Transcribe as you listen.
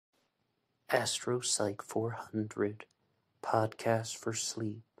Astro Psych 400 Podcast for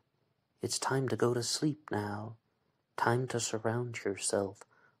Sleep. It's time to go to sleep now. Time to surround yourself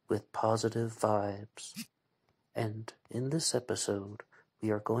with positive vibes. And in this episode, we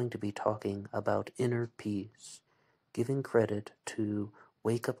are going to be talking about inner peace, giving credit to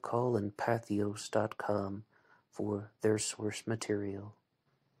Wake Up Call and Pathos.com for their source material.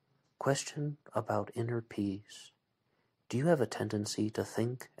 Question about inner peace. Do you have a tendency to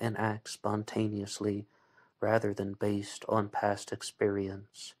think and act spontaneously rather than based on past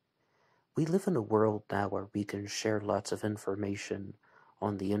experience? We live in a world now where we can share lots of information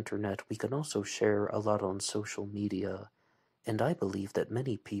on the internet. We can also share a lot on social media. And I believe that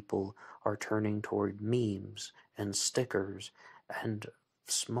many people are turning toward memes and stickers and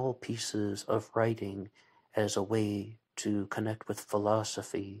small pieces of writing as a way to connect with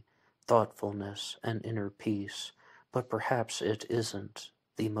philosophy, thoughtfulness, and inner peace. But perhaps it isn't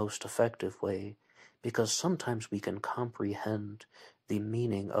the most effective way, because sometimes we can comprehend the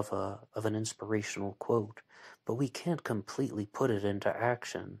meaning of an inspirational quote, but we can't completely put it into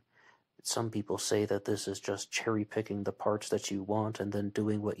action. Some people say that this is just cherry-picking the parts that you want and then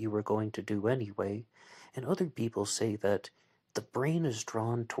doing what you were going to do anyway, and other people say that the brain is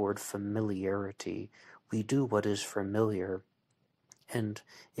drawn toward familiarity. We do what is familiar. And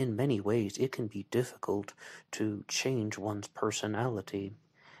in many ways, it can be difficult to change one's personality.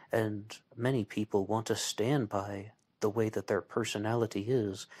 And many people want to stand by the way that their personality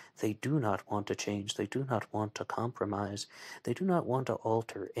is. They do not want to change. They do not want to compromise. They do not want to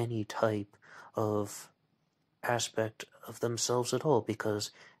alter any type of aspect of themselves at all,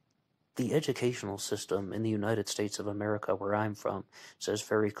 because the educational system in the United States of America, where I'm from, says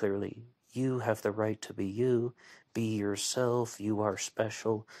very clearly, you have the right to be you, be yourself, you are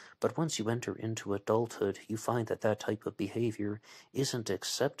special. But once you enter into adulthood, you find that that type of behavior isn't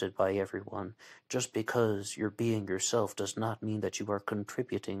accepted by everyone. Just because you're being yourself does not mean that you are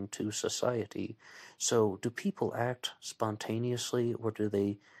contributing to society. So do people act spontaneously, or do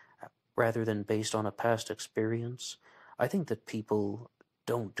they, rather than based on a past experience? I think that people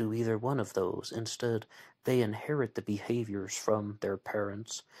don't do either one of those. Instead, they inherit the behaviors from their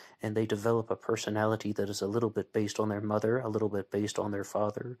parents, and they develop a personality that is a little bit based on their mother, a little bit based on their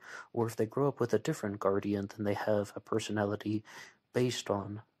father, or if they grow up with a different guardian, then they have a personality based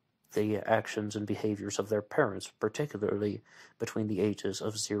on the actions and behaviors of their parents, particularly between the ages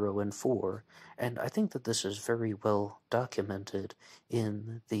of 0 and 4. And I think that this is very well documented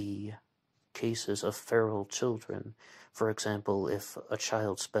in the cases of feral children. For example, if a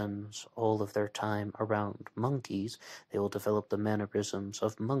child spends all of their time around monkeys, they will develop the mannerisms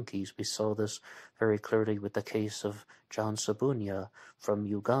of monkeys. We saw this very clearly with the case of John Sabunia from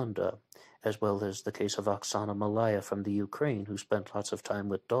Uganda, as well as the case of Oksana Malaya from the Ukraine, who spent lots of time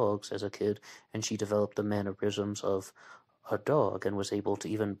with dogs as a kid, and she developed the mannerisms of a dog and was able to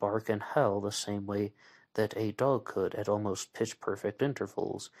even bark and howl the same way that a dog could at almost pitch-perfect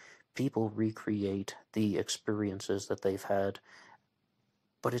intervals. People recreate the experiences that they've had,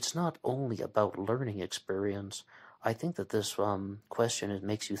 but it's not only about learning experience. I think that this question, it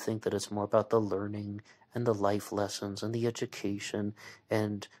makes you think that it's more about the learning and the life lessons and the education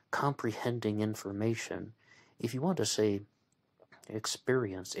and comprehending information. If you want to say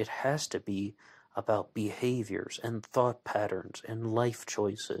experience, it has to be about behaviors and thought patterns and life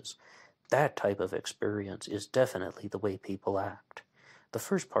choices. That type of experience is definitely the way people act. The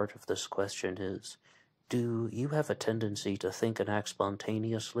first part of this question is, do you have a tendency to think and act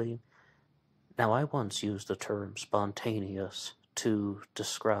spontaneously? Now, I once used the term spontaneous to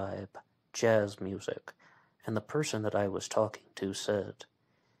describe jazz music, and the person that I was talking to said,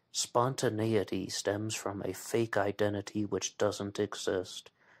 spontaneity stems from a fake identity which doesn't exist.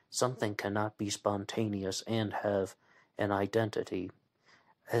 Something cannot be spontaneous and have an identity.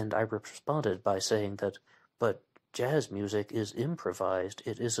 And I responded by saying that, but jazz music is improvised,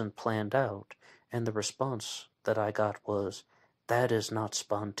 it isn't planned out. And the response that I got was, that is not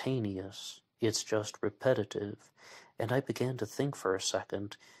spontaneous, it's just repetitive. And I began to think for a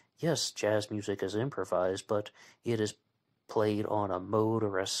second, yes, jazz music is improvised, but it is played on a mode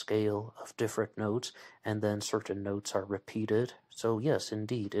or a scale of different notes, and then certain notes are repeated. So yes,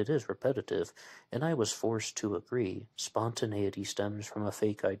 indeed, it is repetitive, and I was forced to agree. Spontaneity stems from a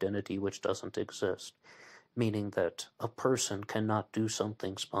fake identity which doesn't exist, meaning that a person cannot do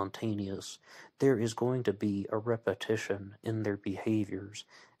something spontaneous. There is going to be a repetition in their behaviors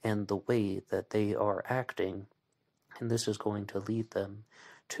and the way that they are acting, and this is going to lead them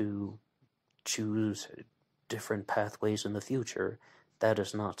to choose different pathways in the future. that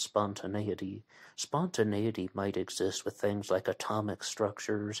is not spontaneity. Spontaneity might exist with things like atomic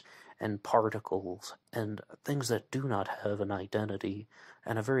structures and particles and things that do not have an identity,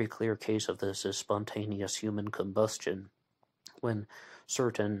 and a very clear case of this is spontaneous human combustion, when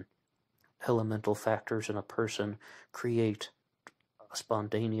certain elemental factors in a person create a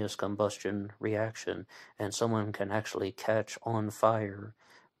spontaneous combustion reaction, and someone can actually catch on fire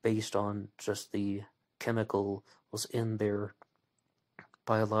based on just the chemicals in their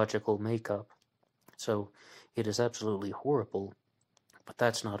biological makeup. So it is absolutely horrible, but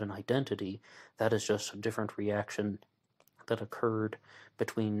that's not an identity. That is just a different reaction that occurred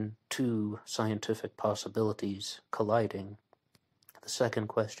between two scientific possibilities colliding. The second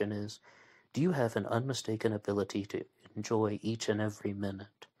question is, do you have an unmistaken ability to enjoy each and every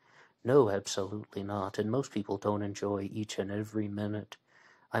minute? No, absolutely not, and most people don't enjoy each and every minute.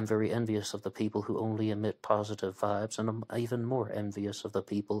 I'm very envious of the people who only emit positive vibes, and I'm even more envious of the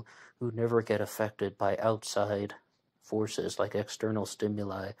people who never get affected by outside forces like external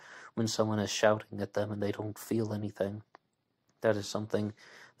stimuli when someone is shouting at them and they don't feel anything. That is something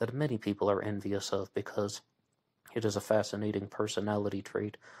that many people are envious of because it is a fascinating personality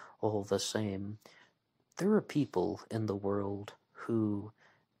trait all the same. There are people in the world who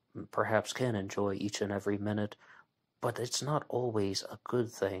perhaps can enjoy each and every minute, but it's not always a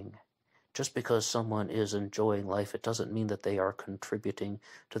good thing. Just because someone is enjoying life, it doesn't mean that they are contributing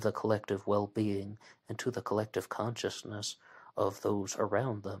to the collective well-being and to the collective consciousness of those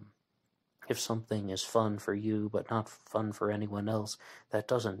around them. If something is fun for you but not fun for anyone else, that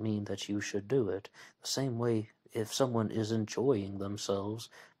doesn't mean that you should do it. The same way, if someone is enjoying themselves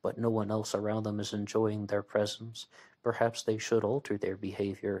but no one else around them is enjoying their presence, perhaps they should alter their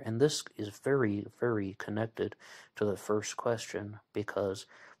behavior. And this is very, very connected to the first question, because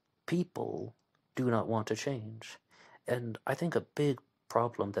people do not want to change. And I think a big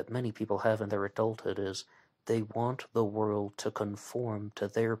problem that many people have in their adulthood is they want the world to conform to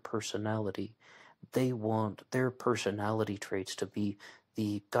their personality. They want their personality traits to be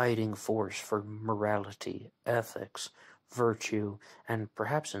the guiding force for morality, ethics, virtue, and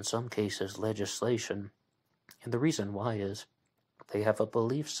perhaps in some cases legislation. And the reason why is they have a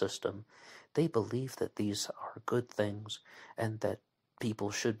belief system. They believe that these are good things and that people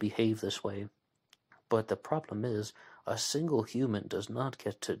should behave this way. But the problem is, a single human does not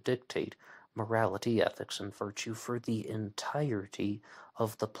get to dictate morality, ethics, and virtue for the entirety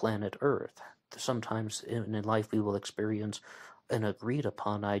of the planet Earth. Sometimes in life we will experience an agreed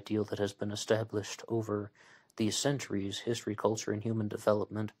upon ideal that has been established over these centuries. History, culture, and human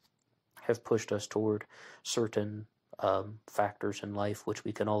development have pushed us toward certain factors in life which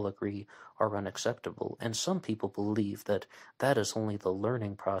we can all agree are unacceptable. And some people believe that that is only the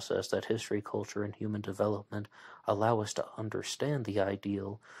learning process, that history, culture, and human development allow us to understand the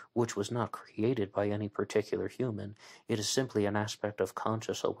ideal, which was not created by any particular human. It is simply an aspect of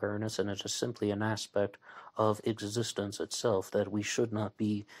conscious awareness, and it is simply an aspect of existence itself, that we should not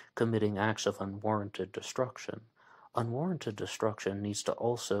be committing acts of unwarranted destruction. Unwarranted destruction needs to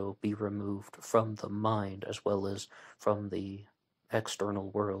also be removed from the mind as well as from the external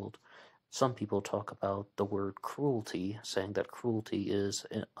world. Some people talk about the word cruelty, saying that cruelty is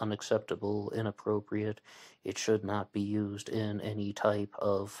unacceptable, inappropriate. It should not be used in any type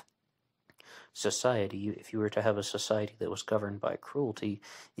of society. If you were to have a society that was governed by cruelty,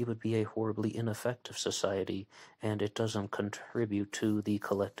 it would be a horribly ineffective society, and it doesn't contribute to the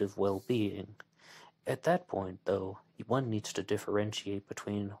collective well-being. At that point, though, one needs to differentiate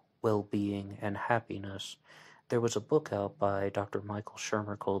between well-being and happiness. There was a book out by Dr. Michael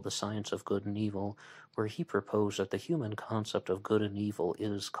Shermer called The Science of Good and Evil, where he proposed that the human concept of good and evil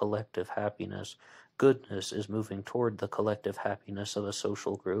is collective happiness. Goodness is moving toward the collective happiness of a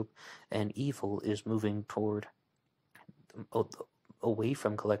social group, and evil is moving toward away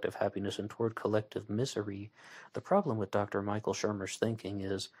from collective happiness and toward collective misery. The problem with Dr. Michael Shermer's thinking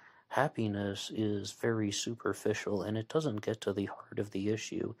is happiness is very superficial and it doesn't get to the heart of the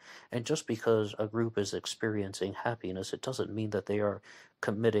issue. And just because a group is experiencing happiness, it doesn't mean that they are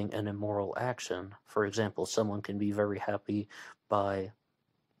committing an immoral action. For example, someone can be very happy by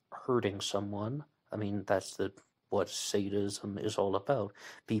hurting someone. I mean, that's what sadism is all about.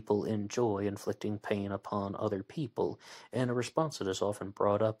 People enjoy inflicting pain upon other people. And a response that is often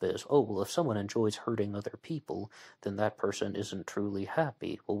brought up is, oh, well, if someone enjoys hurting other people, then that person isn't truly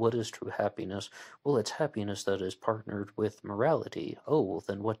happy. Well, what is true happiness? Well, it's happiness that is partnered with morality. Oh, well,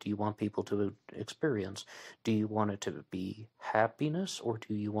 then what do you want people to experience? Do you want it to be happiness, or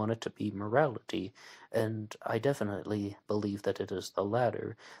do you want it to be morality? And I definitely believe that it is the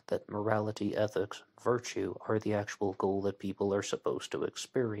latter, that morality, ethics, and virtue are the actual goal that people are supposed to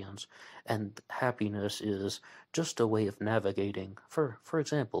experience, and happiness is just a way of navigating. For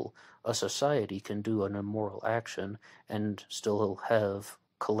example, a society can do an immoral action and still have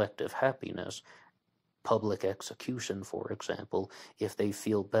collective happiness. Public execution, for example, if they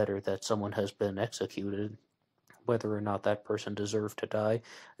feel better that someone has been executed, whether or not that person deserved to die,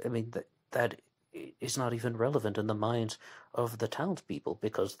 I mean, that is not even relevant in the minds of the townspeople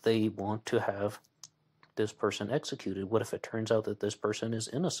because they want to have this person executed. What if it turns out that this person is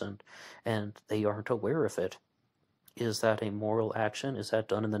innocent and they aren't aware of it? Is that a moral action? Is that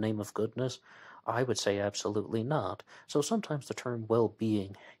done in the name of goodness? I would say absolutely not. So sometimes the term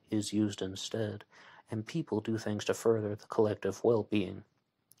well-being is used instead, and people do things to further the collective well-being.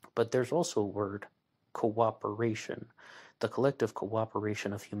 But there's also a word, cooperation. The collective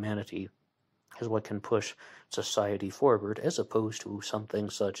cooperation of humanity is what can push society forward, as opposed to something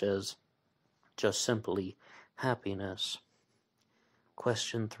such as just simply happiness.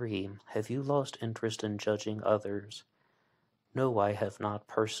 Question 3. Have you lost interest in judging others? No, I have not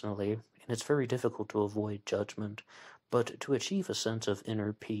personally, and it's very difficult to avoid judgment, but to achieve a sense of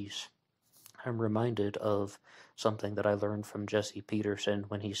inner peace, I'm reminded of something that I learned from Jesse Peterson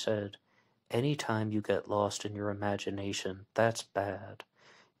when he said, anytime you get lost in your imagination, that's bad.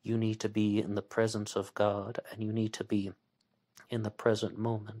 You need to be in the presence of God, and you need to be in the present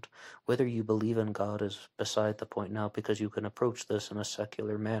moment. Whether you believe in God is beside the point now, because you can approach this in a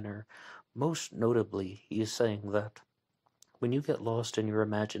secular manner. Most notably, he is saying that when you get lost in your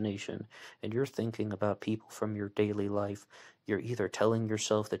imagination and you're thinking about people from your daily life, you're either telling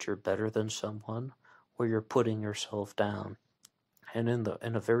yourself that you're better than someone or you're putting yourself down. And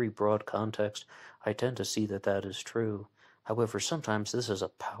in a very broad context, I tend to see that that is true. However, sometimes this is a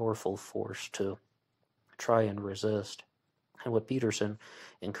powerful force to try and resist. And what Peterson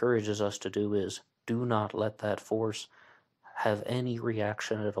encourages us to do is do not let that force have any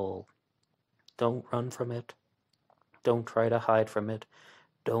reaction at all. Don't run from it. Don't try to hide from it.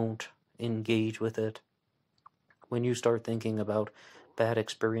 Don't engage with it. When you start thinking about bad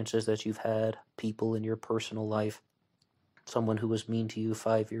experiences that you've had, people in your personal life, someone who was mean to you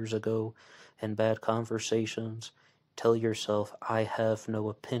 5 years ago, and bad conversations, tell yourself, I have no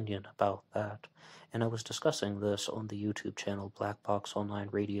opinion about that. And I was discussing this on the YouTube channel Black Box Online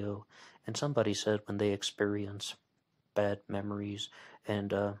Radio, and somebody said when they experience bad memories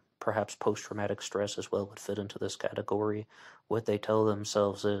and perhaps post-traumatic stress as well would fit into this category, what they tell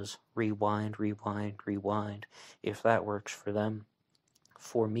themselves is rewind, rewind, rewind, if that works for them.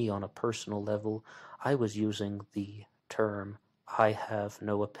 For me, on a personal level, I was using the term, I have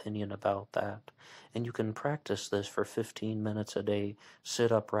no opinion about that. And you can practice this for 15 minutes a day.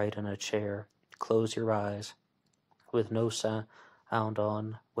 Sit upright in a chair, close your eyes with no sound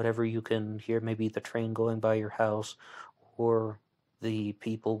on, whatever you can hear, maybe the train going by your house, or the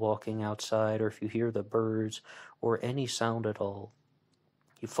people walking outside, or if you hear the birds, or any sound at all.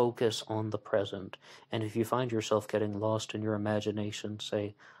 You focus on the present, and if you find yourself getting lost in your imagination,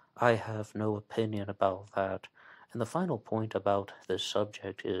 say, I have no opinion about that. And the final point about this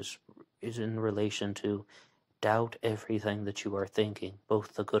subject is in relation to doubt everything that you are thinking,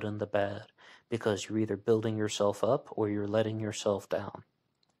 both the good and the bad, because you're either building yourself up or you're letting yourself down.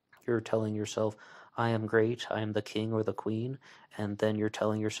 You're telling yourself, I am great, I am the king or the queen, and then you're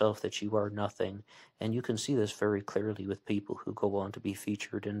telling yourself that you are nothing. And you can see this very clearly with people who go on to be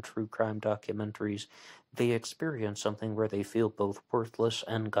featured in true crime documentaries. They experience something where they feel both worthless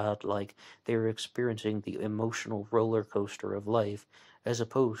and godlike. They are experiencing the emotional roller coaster of life, as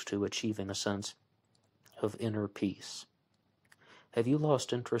opposed to achieving a sense of inner peace. Have you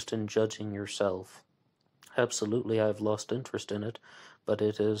lost interest in judging yourself? Absolutely, I've lost interest in it, but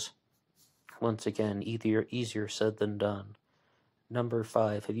it is, once again, easier said than done. Number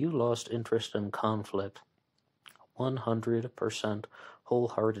 5, have you lost interest in conflict? 100%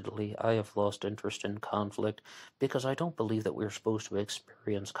 wholeheartedly, I have lost interest in conflict because I don't believe that we're supposed to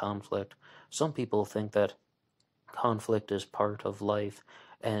experience conflict. Some people think that conflict is part of life,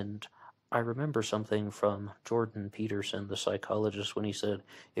 and I remember something from Jordan Peterson, the psychologist, when he said,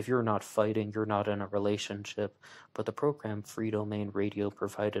 if you're not fighting, you're not in a relationship. But the program Free Domain Radio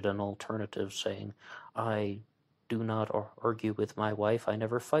provided an alternative, saying, I do not argue with my wife, I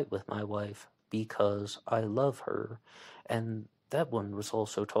never fight with my wife, because I love her. And that one was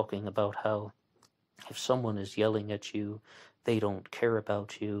also talking about how if someone is yelling at you, they don't care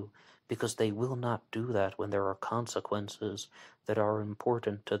about you, because they will not do that when there are consequences that are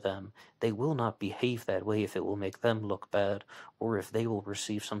important to them. They will not behave that way if it will make them look bad, or if they will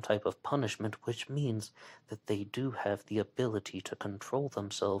receive some type of punishment, which means that they do have the ability to control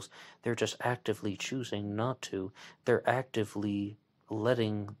themselves. They're just actively choosing not to. They're actively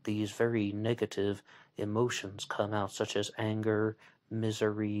letting these very negative emotions come out, such as anger,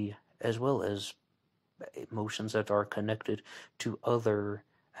 misery, as well as emotions that are connected to other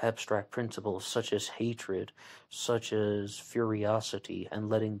abstract principles such as hatred, such as curiosity, and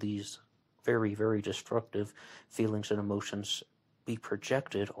letting these very, very destructive feelings and emotions be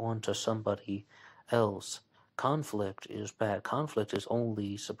projected onto somebody else. Conflict is bad. Conflict is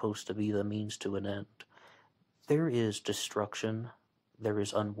only supposed to be the means to an end. There is destruction, there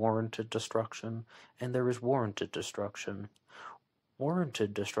is unwarranted destruction, and there is warranted destruction.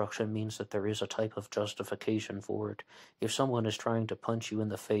 Warranted destruction means that there is a type of justification for it. If someone is trying to punch you in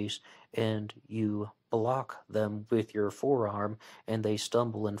the face and you block them with your forearm and they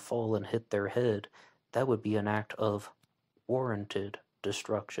stumble and fall and hit their head, that would be an act of warranted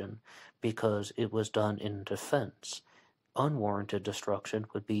destruction because it was done in defense. Unwarranted destruction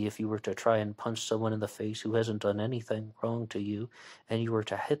would be if you were to try and punch someone in the face who hasn't done anything wrong to you and you were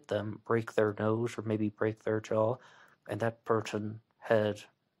to hit them, break their nose or maybe break their jaw, and that person had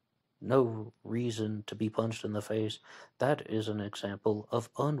no reason to be punched in the face. That is an example of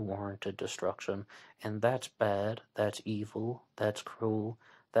unwarranted destruction, and that's bad, that's evil, that's cruel,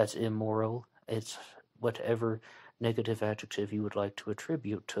 that's immoral. It's whatever negative adjective you would like to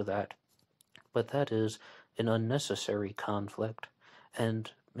attribute to that. But that is an unnecessary conflict, and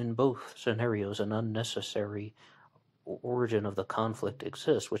in both scenarios an unnecessary origin of the conflict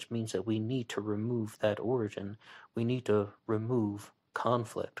exists, which means that we need to remove that origin. We need to remove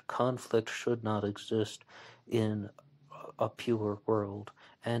conflict. Conflict should not exist in a pure world.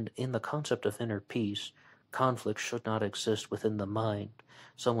 And in the concept of inner peace, conflict should not exist within the mind.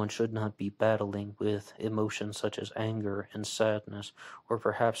 Someone should not be battling with emotions such as anger and sadness, or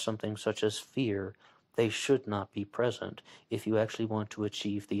perhaps something such as fear. They should not be present if you actually want to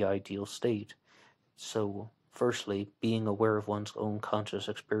achieve the ideal state. So, firstly, being aware of one's own conscious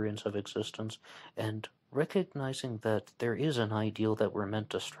experience of existence and recognizing that there is an ideal that we're meant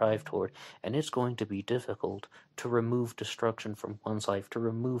to strive toward, and it's going to be difficult to remove destruction from one's life, to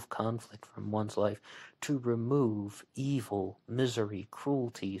remove conflict from one's life, to remove evil, misery,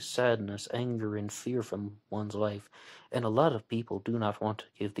 cruelty, sadness, anger, and fear from one's life. And a lot of people do not want to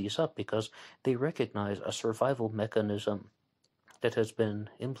give these up because they recognize a survival mechanism that has been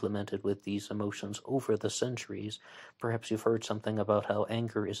implemented with these emotions over the centuries. Perhaps you've heard something about how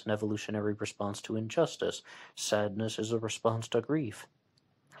anger is an evolutionary response to injustice, sadness is a response to grief,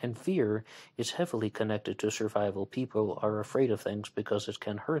 and fear is heavily connected to survival. People are afraid of things because it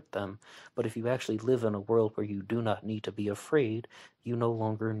can hurt them, but if you actually live in a world where you do not need to be afraid, you no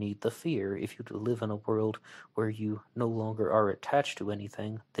longer need the fear. If you live in a world where you no longer are attached to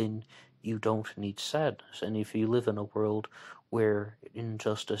anything, then you don't need sadness. And if you live in a world where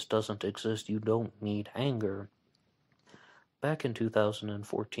injustice doesn't exist, you don't need anger. Back in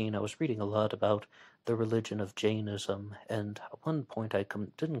 2014, I was reading a lot about the religion of Jainism, and one point I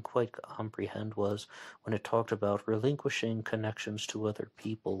didn't quite comprehend was when it talked about relinquishing connections to other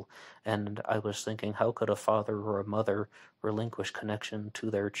people, and I was thinking, how could a father or a mother relinquish connection to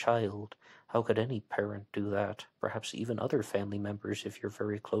their child? How could any parent do that? Perhaps even other family members if you're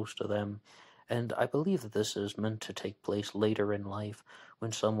very close to them. And I believe that this is meant to take place later in life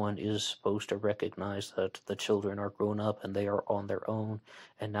when someone is supposed to recognize that the children are grown up and they are on their own,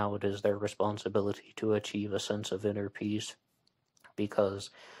 and now it is their responsibility to achieve a sense of inner peace, because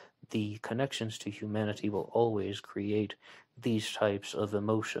the connections to humanity will always create these types of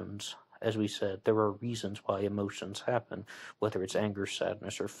emotions. As we said, there are reasons why emotions happen, whether it's anger,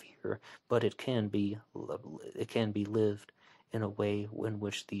 sadness, or fear, but it can be lived in a way in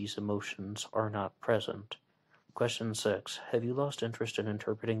which these emotions are not present. Question 6. Have you lost interest in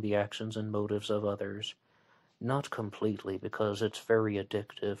interpreting the actions and motives of others? Not completely, because it's very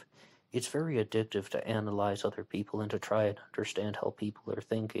addictive. It's very addictive to analyze other people and to try and understand how people are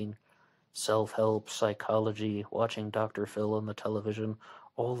thinking. Self-help, psychology, watching Dr. Phil on the television,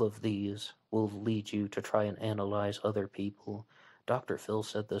 all of these will lead you to try and analyze other people. Dr. Phil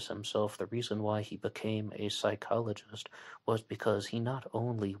said this himself. The reason why he became a psychologist was because he not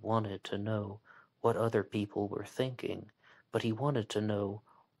only wanted to know what other people were thinking, but he wanted to know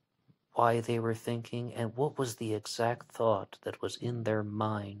why they were thinking and what was the exact thought that was in their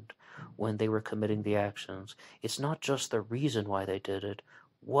mind when they were committing the actions. It's not just the reason why they did it.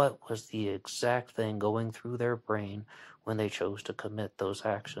 What was the exact thing going through their brain when they chose to commit those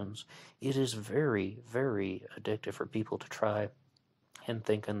actions? It is very, very addictive for people to try and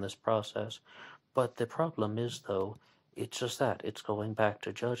think in this process. But the problem is, though, it's just that. It's going back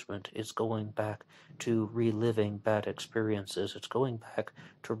to judgment. It's going back to reliving bad experiences. It's going back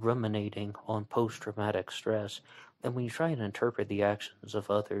to ruminating on post-traumatic stress. And when you try and interpret the actions of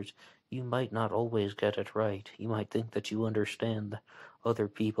others, you might not always get it right. You might think that you understand other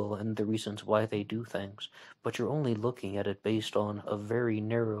people and the reasons why they do things, but you're only looking at it based on a very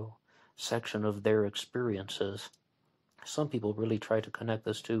narrow section of their experiences. Some people really try to connect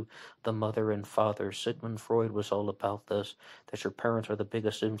this to the mother and father. Sigmund Freud was all about this, that your parents are the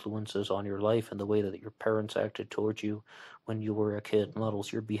biggest influences on your life, and the way that your parents acted towards you when you were a kid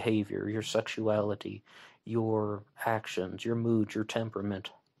models your behavior, your sexuality, your actions, your mood, your temperament.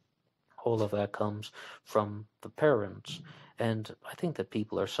 All of that comes from the parents. And I think that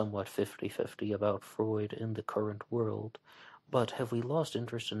people are somewhat 50-50 about Freud in the current world. But have we lost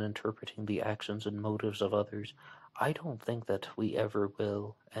interest in interpreting the actions and motives of others? I don't think that we ever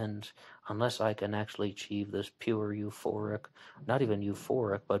will, and unless I can actually achieve this pure euphoric, not even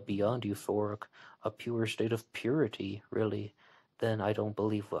euphoric, but beyond euphoric, a pure state of purity, really, then I don't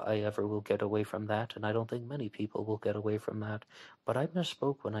believe I ever will get away from that, and I don't think many people will get away from that. But I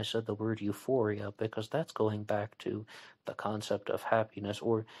misspoke when I said the word euphoria, because that's going back to the concept of happiness,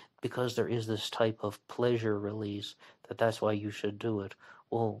 or because there is this type of pleasure release, that's why you should do it.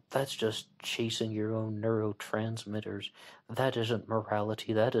 Well, that's just chasing your own neurotransmitters. That isn't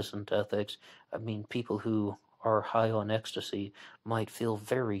morality. That isn't ethics. I mean, people who are high on ecstasy might feel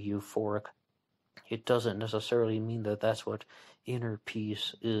very euphoric. It doesn't necessarily mean that that's what inner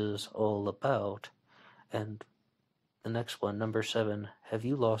peace is all about. And the next one, number 7, have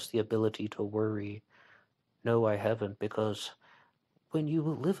you lost the ability to worry? No, I haven't, because when you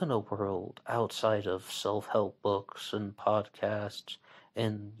live in a world outside of self-help books and podcasts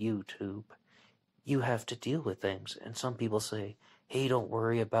and YouTube, you have to deal with things. And some people say, hey, don't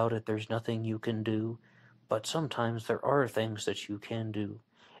worry about it, there's nothing you can do. But sometimes there are things that you can do,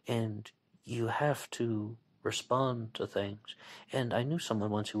 and you have to respond to things. And I knew someone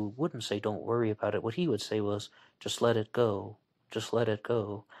once who wouldn't say don't worry about it. What he would say was, just let it go. Just let it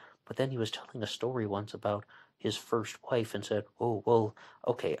go. But then he was telling a story once about his first wife and said, oh, well,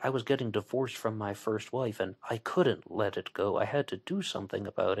 okay, I was getting divorced from my first wife and I couldn't let it go. I had to do something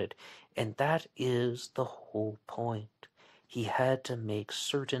about it. And that is the whole point. He had to make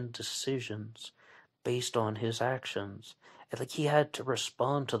certain decisions based on his actions. Like, he had to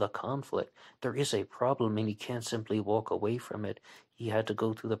respond to the conflict. There is a problem and he can't simply walk away from it. He had to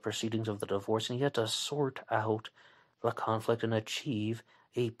go through the proceedings of the divorce and he had to sort out the conflict and achieve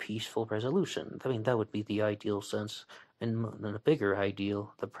a peaceful resolution. I mean, that would be the ideal sense. And a bigger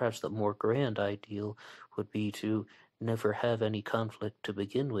ideal, perhaps the more grand ideal, would be to never have any conflict to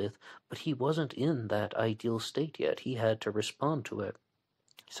begin with. But he wasn't in that ideal state yet. He had to respond to it.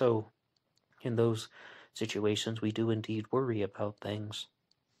 So, in those situations, we do indeed worry about things.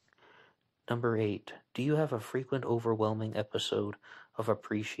 Number 8, do you have a frequent, overwhelming episode of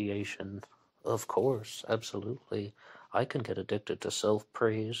appreciation? Of course, absolutely. I can get addicted to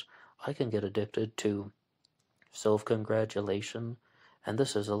self-praise. I can get addicted to self-congratulation. And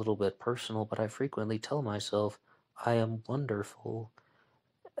this is a little bit personal, but I frequently tell myself, I am wonderful.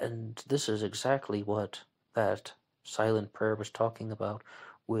 And this is exactly what that silent prayer was talking about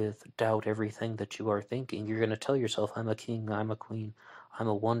with doubt everything that you are thinking. You're going to tell yourself, I'm a king, I'm a queen, I'm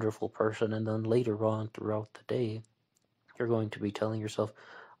a wonderful person. And then later on throughout the day, you're going to be telling yourself,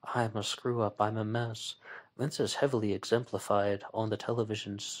 I'm a screw up, I'm a mess. This is heavily exemplified on the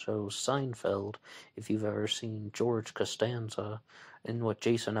television show Seinfeld, if you've ever seen George Costanza, and what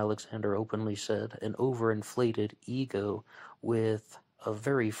Jason Alexander openly said, an overinflated ego with a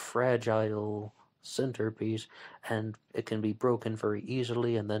very fragile centerpiece, and it can be broken very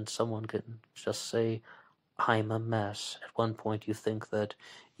easily, and then someone can just say, I'm a mess. At one point you think that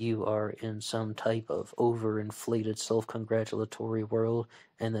you are in some type of overinflated self-congratulatory world,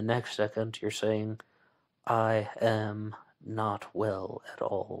 and the next second you're saying, I am not well at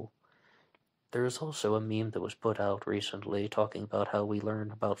all. There is also a meme that was put out recently talking about how we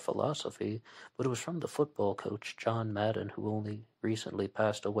learn about philosophy, but it was from the football coach John Madden, who only recently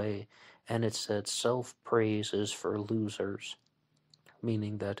passed away, and it said self-praise is for losers,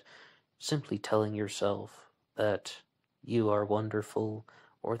 meaning that simply telling yourself that you are wonderful,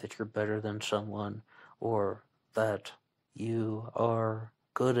 or that you're better than someone, or that you are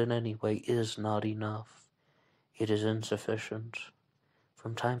good in any way is not enough. It is insufficient.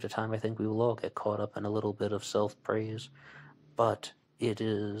 From time to time, I think we will all get caught up in a little bit of self-praise, but it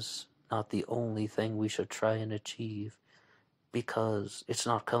is not the only thing we should try and achieve, because it's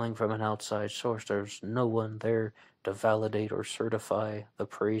not coming from an outside source. There's no one there to validate or certify the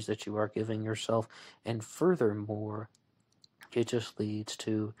praise that you are giving yourself. And furthermore, it just leads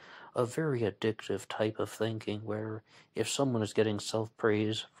to a very addictive type of thinking where if someone is getting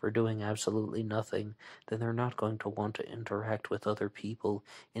self-praise for doing absolutely nothing, then they're not going to want to interact with other people.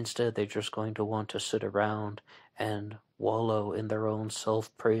 Instead, they're just going to want to sit around and wallow in their own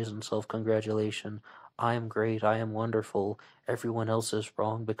self-praise and self-congratulation. I am great, I am wonderful, everyone else is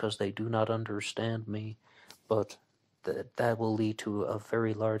wrong because they do not understand me. But that will lead to a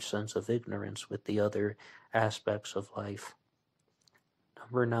very large sense of ignorance with the other aspects of life.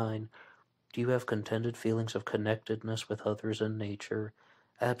 Number 9, do you have contented feelings of connectedness with others in nature?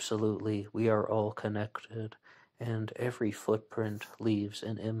 Absolutely, we are all connected, and every footprint leaves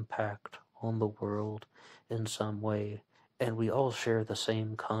an impact on the world in some way, and we all share the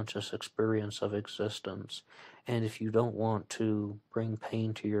same conscious experience of existence. And if you don't want to bring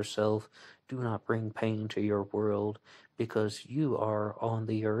pain to yourself, do not bring pain to your world, because you are on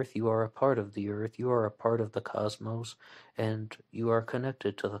the earth, you are a part of the earth, you are a part of the cosmos, and you are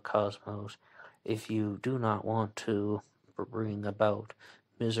connected to the cosmos. If you do not want to bring about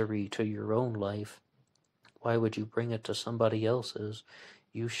misery to your own life, why would you bring it to somebody else's?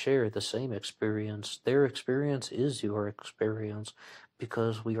 You share the same experience. Their experience is your experience,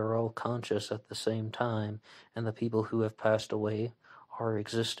 because we are all conscious at the same time, and the people who have passed away are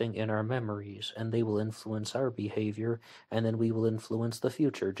existing in our memories, and they will influence our behavior, and then we will influence the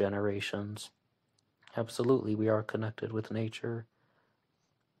future generations. Absolutely, we are connected with nature.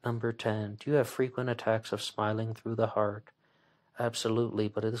 Number 10, do you have frequent attacks of smiling through the heart? Absolutely,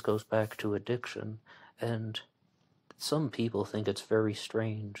 but this goes back to addiction, and some people think it's very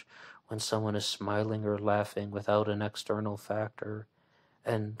strange when someone is smiling or laughing without an external factor.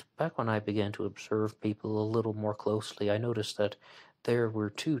 And back when I began to observe people a little more closely, I noticed that there were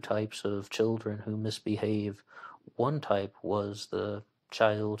two types of children who misbehave. One type was the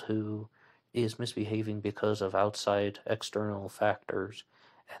child who is misbehaving because of outside external factors,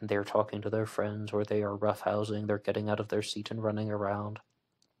 and they're talking to their friends, or they are roughhousing, they're getting out of their seat and running around.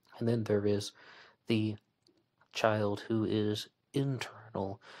 And then there is the child who is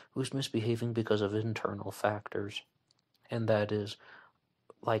internal, who's misbehaving because of internal factors, and that is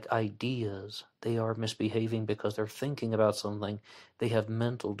like ideas. They are misbehaving because they're thinking about something. They have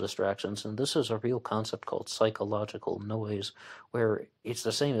mental distractions, and this is a real concept called psychological noise, where it's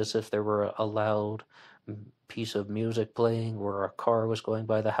the same as if there were a loud piece of music playing, or a car was going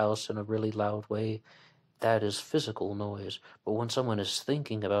by the house in a really loud way. That is physical noise. But when someone is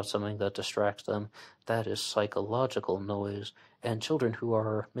thinking about something that distracts them, that is psychological noise. And children who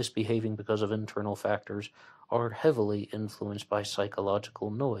are misbehaving because of internal factors are heavily influenced by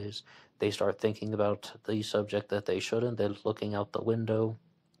psychological noise. They start thinking about the subject that they shouldn't. They're looking out the window,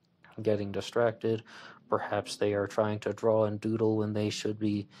 getting distracted. Perhaps they are trying to draw and doodle when they should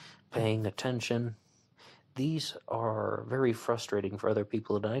be paying attention. These are very frustrating for other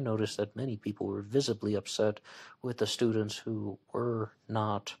people, and I noticed that many people were visibly upset with the students who were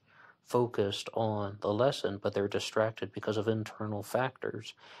not focused on the lesson, but they're distracted because of internal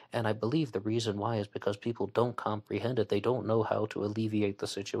factors. And I believe the reason why is because people don't comprehend it. They don't know how to alleviate the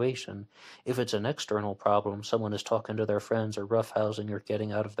situation. If it's an external problem, someone is talking to their friends or roughhousing or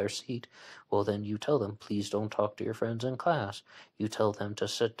getting out of their seat, well, then you tell them, please don't talk to your friends in class. You tell them to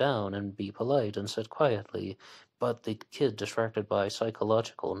sit down and be polite and sit quietly. But the kid distracted by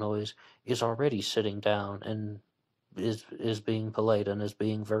psychological noise is already sitting down and is being polite and is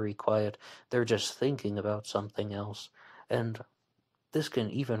being very quiet. They're just thinking about something else. And this can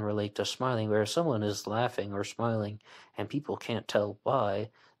even relate to smiling, where someone is laughing or smiling and people can't tell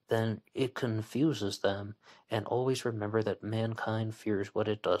why, then it confuses them. And always remember that mankind fears what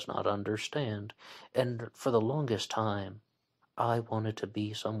it does not understand. And for the longest time, I wanted to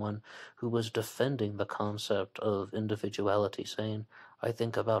be someone who was defending the concept of individuality, saying, I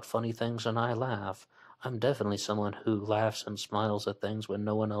think about funny things and I laugh. I'm definitely someone who laughs and smiles at things when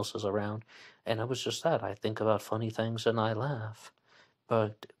no one else is around. And I was just that. I think about funny things and I laugh.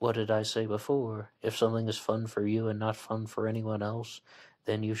 But what did I say before? If something is fun for you and not fun for anyone else,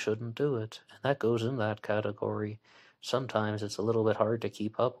 then you shouldn't do it. And that goes in that category. Sometimes it's a little bit hard to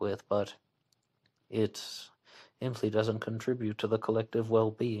keep up with, but it simply doesn't contribute to the collective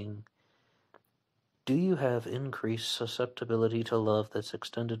well-being. Do you have increased susceptibility to love that's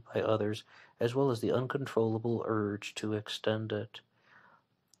extended by others, as well as the uncontrollable urge to extend it?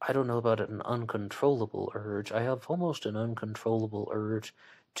 I don't know about an uncontrollable urge. I have almost an uncontrollable urge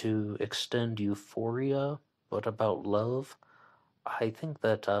to extend euphoria, but about love, I think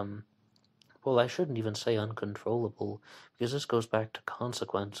that, well, I shouldn't even say uncontrollable, because this goes back to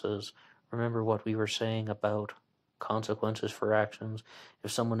consequences. Remember what we were saying about consequences for actions.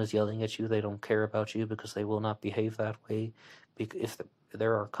 If someone is yelling at you, they don't care about you because they will not behave that way. If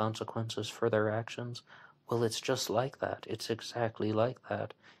there are consequences for their actions, well, it's just like that. It's exactly like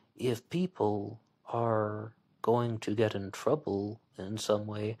that. If people are going to get in trouble in some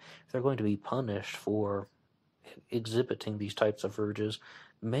way, if they're going to be punished for exhibiting these types of urges,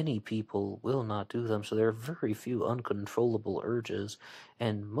 many people will not do them. So there are very few uncontrollable urges,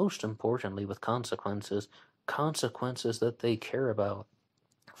 and most importantly, with consequences, consequences that they care about.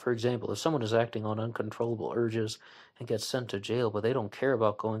 For example, if someone is acting on uncontrollable urges and gets sent to jail, but they don't care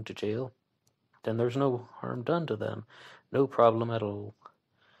about going to jail, then there's no harm done to them. No problem at all.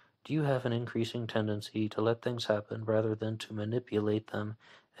 Do you have an increasing tendency to let things happen rather than to manipulate them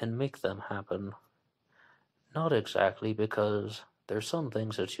and make them happen? Not exactly, because there's some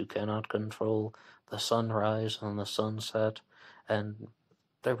things that you cannot control, the sunrise and the sunset, and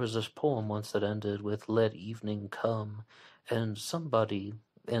there was this poem once that ended with "Let evening come," and somebody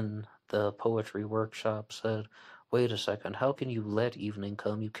in the poetry workshop said, "Wait a second, how can you let evening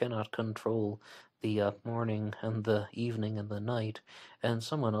come? You cannot control the morning and the evening and the night." And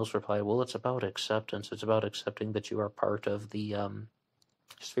someone else replied, "Well, it's about acceptance. It's about accepting that you are part of the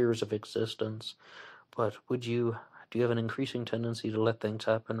spheres of existence." But do you have an increasing tendency to let things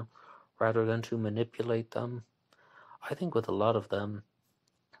happen rather than to manipulate them? I think with a lot of them,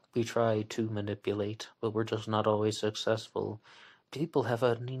 we try to manipulate, but we're just not always successful. People have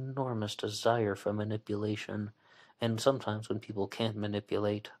an enormous desire for manipulation, and sometimes when people can't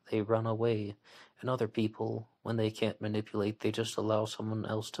manipulate, they run away. And other people, when they can't manipulate, they just allow someone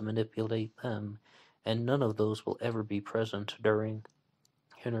else to manipulate them. And none of those will ever be present during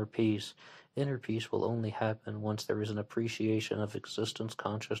inner peace. Inner peace will only happen once there is an appreciation of existence,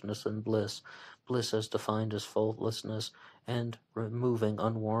 consciousness, and bliss. Bliss as defined as faultlessness and removing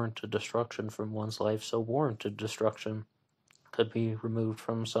unwarranted destruction from one's life. So warranted destruction could be removed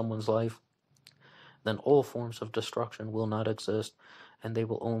from someone's life. Then all forms of destruction will not exist, and they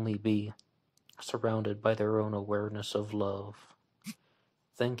will only be surrounded by their own awareness of love.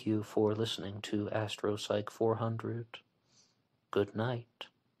 Thank you for listening to Astro Psych 400. Good night.